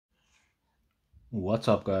What's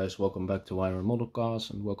up guys, welcome back to YRN Modelcars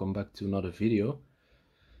and welcome back to another video.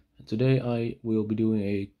 Today I will be doing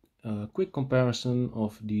a quick comparison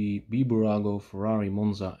of the Bburago Ferrari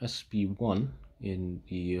Monza SP1 in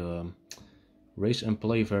the race and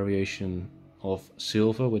play variation of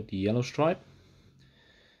silver with the yellow stripe,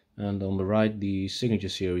 and on the right the signature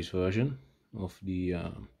series version of the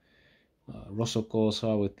Rosso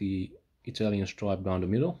Corsa with the Italian stripe down the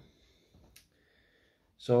middle.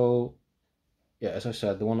 So yeah, as I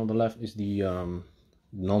said, the one on the left is the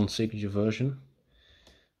non-signature version.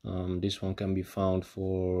 This one can be found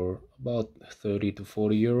for about 30 to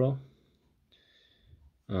 40 euro.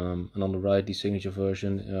 And on the right, the signature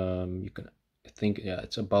version, you can, I think, yeah,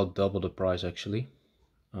 it's about double the price actually.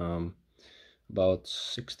 About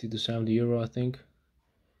 60 to 70 euro, I think.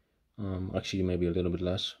 Actually, maybe a little bit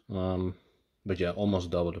less. But yeah, almost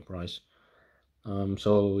double the price.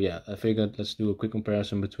 So yeah, I figured let's do a quick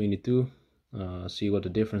comparison between the two. See what the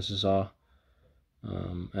differences are,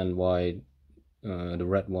 and why the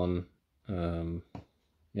red one and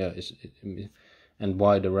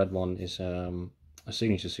why the red one is a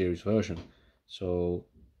signature series version. So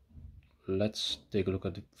let's take a look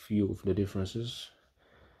at a few of the differences.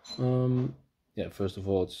 Yeah, first of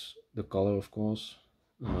all, it's the color, of course.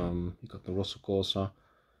 You got the Rosso Corsa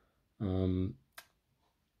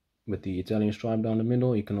with the Italian stripe down the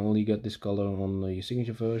middle. You can only get this color on the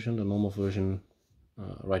signature version. The normal version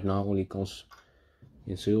right now only comes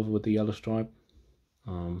in silver with the yellow stripe.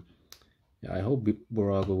 Yeah, I hope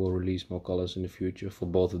Bburago will release more colors in the future for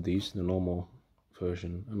both of these, the normal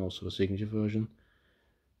version and also the signature version.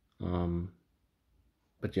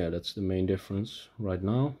 But yeah, that's the main difference right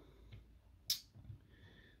now.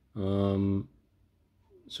 So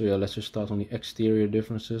yeah, let's just start on the exterior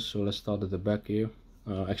differences. So let's start at the back here.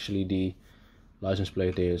 Actually, the license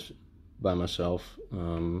plate here is by myself,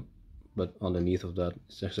 but underneath of that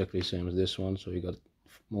it's exactly the same as this one. So you got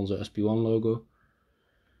Monza SP1 logo.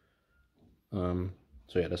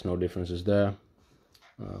 So yeah, there's no differences there.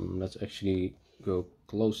 Let's actually go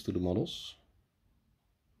close to the models.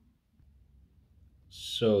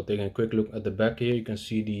 So taking a quick look at the back here, you can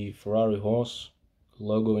see the Ferrari horse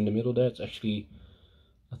logo in the middle there. It's actually,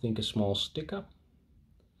 I think, a small sticker.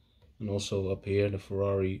 And also up here the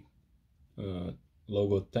Ferrari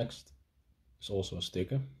logo text is also a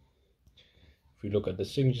sticker. If you look at the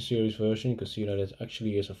signature series version, you can see that it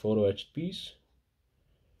actually is a photo etched piece,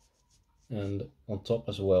 and on top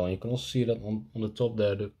as well. And you can also see that on the top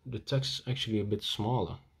there the text is actually a bit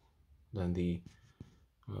smaller than the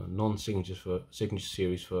non-signature signature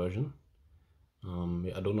series version.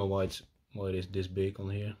 Yeah, I don't know why it is this big on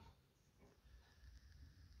here,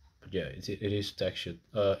 but yeah, it is textured.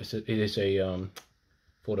 It is a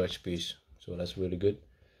photo etched piece, so that's really good.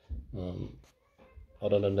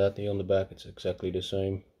 Other than that, here on the back it's exactly the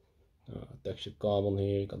same. Textured carbon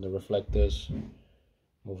here. You got the reflectors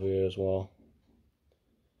over here as well.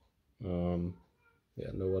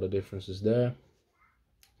 Yeah, no other differences there.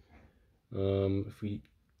 If we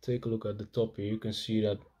take a look at the top here, you can see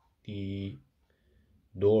that the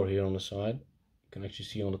door here on the side, you can actually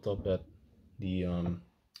see on the top that the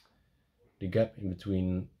gap in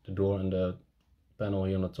between the door and the panel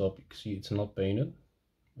here on the top, you can see it's not painted.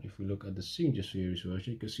 But if we look at the signature series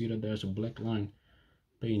version, you can see that there's a black line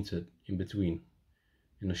painted in between,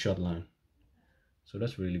 in the shot line. So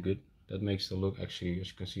that's really good. That makes the look, actually, as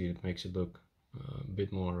you can see, it makes it look a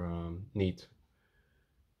bit more neat.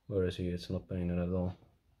 Whereas here it's not painted at all.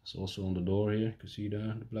 It's also on the door here, you can see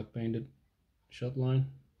there the black painted shot line.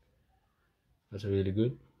 That's really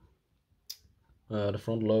good. The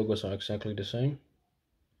front logos are exactly the same.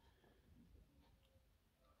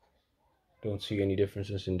 Don't see any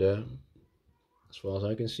differences in there as far as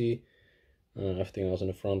I can see. Everything else in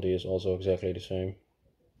the front here is also exactly the same.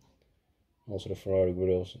 Also the Ferrari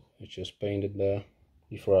grills, it's just painted there.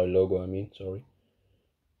 The Ferrari logo, I mean, sorry.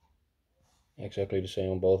 Exactly the same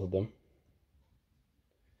on both of them.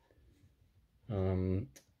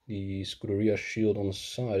 The Scuderia shield on the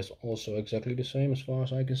side is also exactly the same as far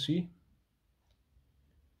as I can see.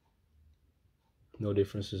 No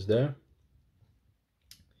differences there.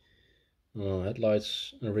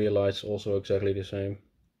 Headlights and rear lights also exactly the same.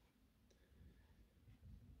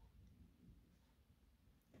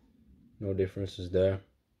 No differences there.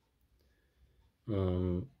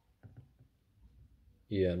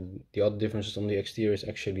 Yeah, the other differences on the exterior is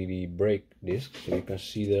actually the brake discs. So you can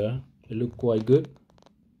see there, they look quite good,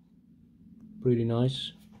 pretty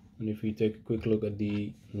nice. And if you take a quick look at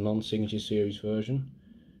the non-signature series version,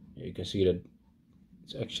 you can see that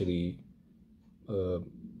it's actually a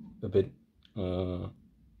bit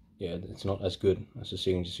yeah, it's not as good as the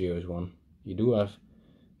signature series one. You do have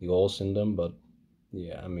the holes in them, but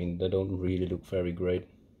yeah, I mean, they don't really look very great,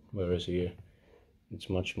 whereas here it's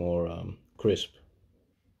much more crisp.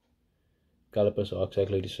 Calipers are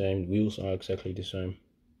exactly the same, wheels are exactly the same.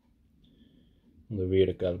 On the rear,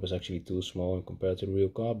 the caliper is actually too small compared to the real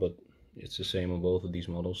car, but it's the same on both of these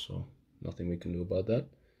models, so nothing we can do about that.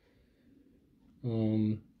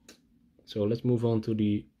 So let's move on to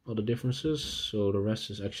the other differences. So the rest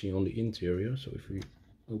is actually on the interior. So if we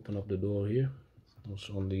open up the door here,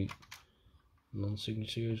 also on the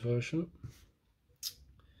non-signature series version.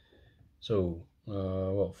 So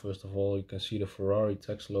well, first of all, you can see the Ferrari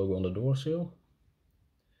text logo on the door sill,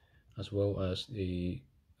 as well as the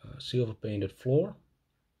silver painted floor,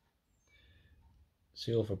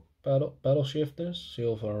 silver pedal shifters,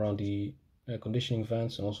 silver around the air conditioning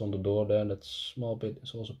vents, and also on the door there, that small bit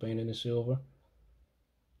is also painted in silver.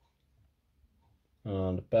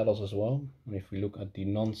 The pedals as well. And if we look at the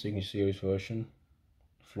non-signature series version,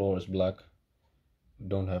 the floor is black. We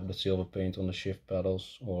don't have the silver paint on the shift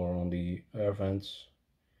pedals or on the air vents.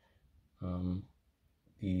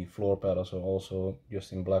 The floor pedals are also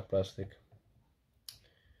just in black plastic.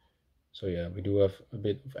 So yeah, we do have a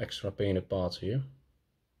bit of extra painted parts here.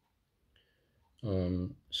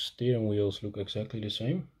 Steering wheels look exactly the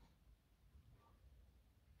same.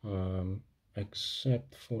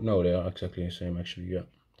 Except for, no, they are exactly the same actually, yeah.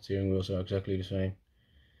 Steering wheels are exactly the same.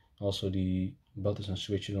 Also the buttons and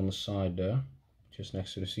switches on the side there, just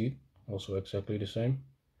next to the seat, also exactly the same.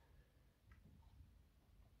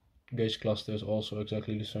 Gauge cluster is also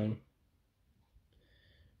exactly the same.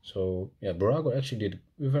 So yeah, Bburago actually did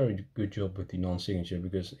a very good job with the non-signature,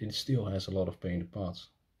 because it still has a lot of painted parts,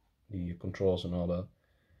 the controls and all that.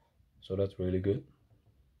 So that's really good.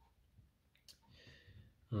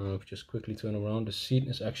 Just quickly turn around. The seat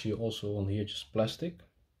is actually also on here just plastic,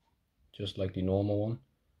 just like the normal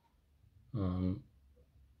one.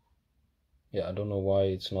 Yeah, I don't know why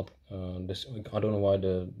it's not this. I don't know why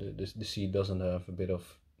the seat doesn't have a bit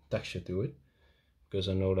of texture to it, because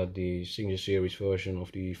I know that the signature series version of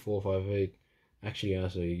the 458 actually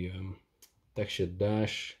has a textured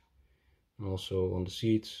dash, and also on the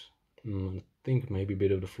seats. I think maybe a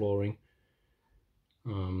bit of the flooring.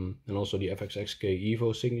 And also the FXXK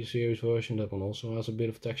Evo signature series version, that one also has a bit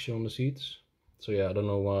of texture on the seats. So yeah, I don't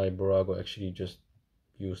know why Bburago actually just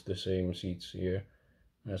used the same seats here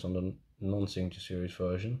as on the non-signature series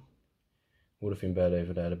version. Would have been better if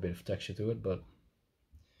it had a bit of texture to it, but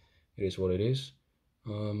it is what it is.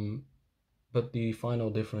 But the final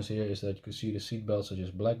difference here is that you can see the seat belts are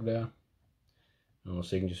just black there. And on the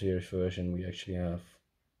signature series version, we actually have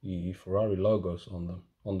the Ferrari logos on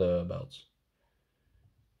the belts,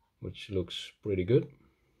 which looks pretty good.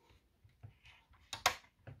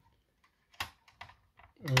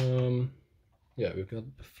 Yeah, we've got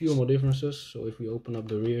a few more differences. So if we open up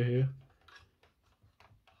the rear here,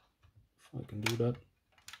 if I can do that.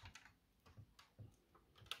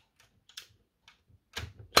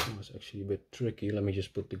 So it's actually a bit tricky. Let me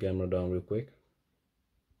just put the camera down real quick.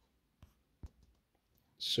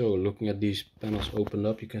 So looking at these panels opened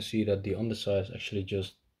up, you can see that the underside is actually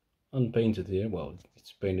just unpainted here. Well,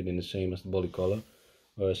 it's painted in the same as the body color,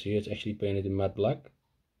 whereas here it's actually painted in matte black,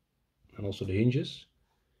 and also the hinges.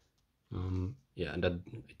 Yeah, and that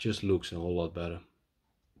it just looks a whole lot better,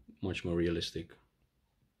 much more realistic.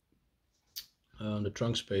 The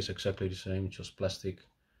trunk space exactly the same, just plastic.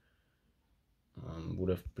 Would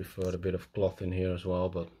have preferred a bit of cloth in here as well,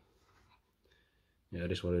 but yeah,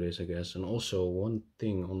 it is what it is, I guess. And also one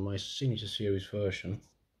thing on my signature series version,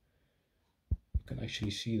 you can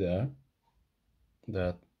actually see there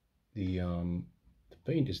that the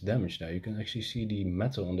paint is damaged there. You can actually see the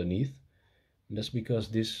metal underneath, and that's because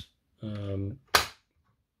this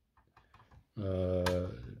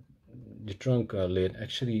the trunk lid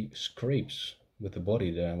actually scrapes with the body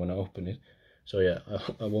there when I open it. So yeah,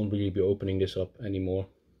 I won't really be opening this up anymore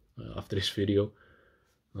after this video.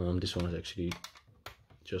 This one is actually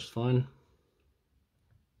just fine.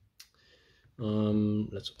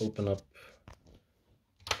 Let's open up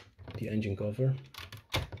the engine cover.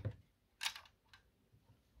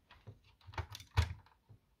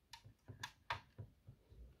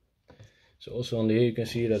 So also on the here you can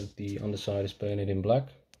see that the underside is painted in black,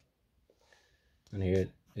 and here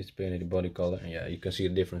it's painted in body color, and yeah, you can see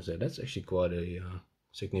the difference there. That's actually quite a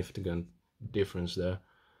significant difference there,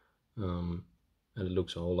 and it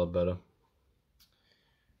looks a whole lot better.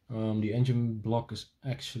 The engine block is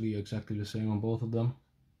actually exactly the same on both of them.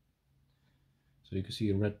 So you can see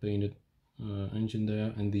a red painted engine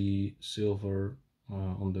there, and the silver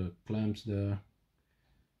on the clamps there.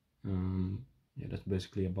 Yeah, that's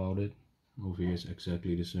basically about it. Over here is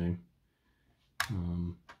exactly the same.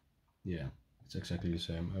 Yeah, it's exactly the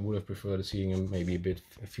same. I would have preferred seeing maybe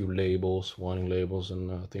a few labels, warning labels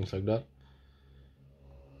and things like that.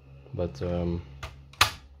 But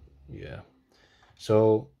yeah,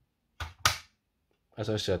 so as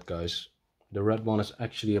I said, guys, the red one is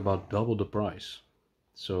actually about double the price.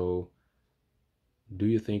 So do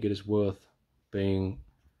you think it is worth paying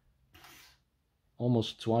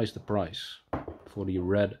almost twice the price for the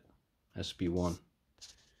red SP1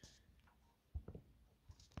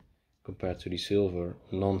 compared to the silver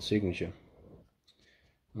non-signature?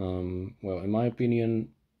 Well, in my opinion,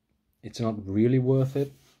 it's not really worth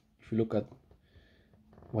it if you look at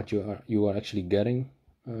what you are actually getting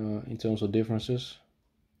in terms of differences.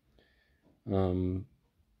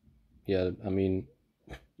 Yeah, I mean,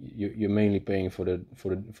 you're mainly paying for the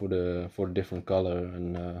different color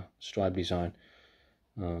and stripe design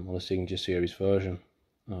on the signature series version.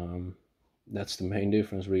 That's the main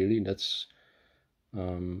difference, really. That's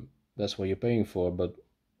what you're paying for. But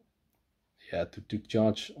yeah, to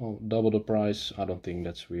charge double the price, I don't think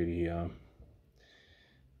that's really I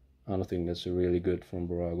don't think that's really good from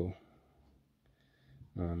Bburago.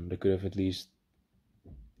 They could have at least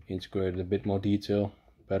integrated a bit more detail,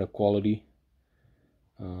 better quality,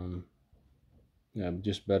 yeah,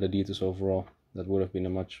 just better details overall. That would have been a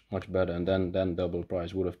much better, and then double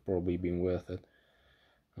price would have probably been worth it.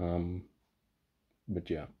 But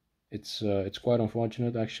yeah, it's quite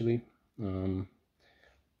unfortunate actually.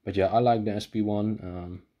 But yeah, I like the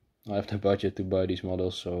SP1. I have the budget to buy these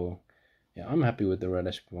models, so yeah, I'm happy with the red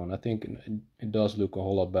SP1. I think it does look a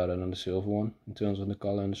whole lot better than the silver one in terms of the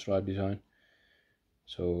color and the stripe design.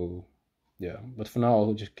 So yeah, but for now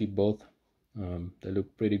I'll just keep both. They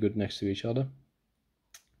look pretty good next to each other.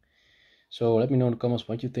 So let me know in the comments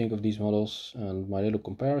what you think of these models and my little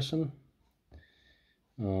comparison.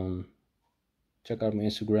 Check out my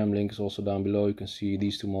Instagram, link is also down below. You can see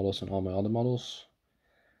these two models and all my other models.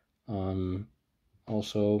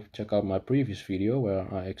 Also check out my previous video where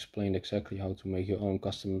I explained exactly how to make your own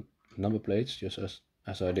custom number plates, just as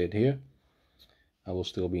I did here. I will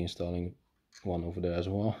still be installing one over there as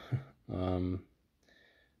well.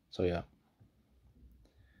 So yeah,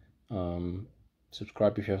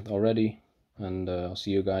 subscribe if you haven't already, and I'll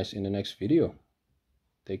see you guys in the next video.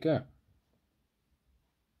 Take care.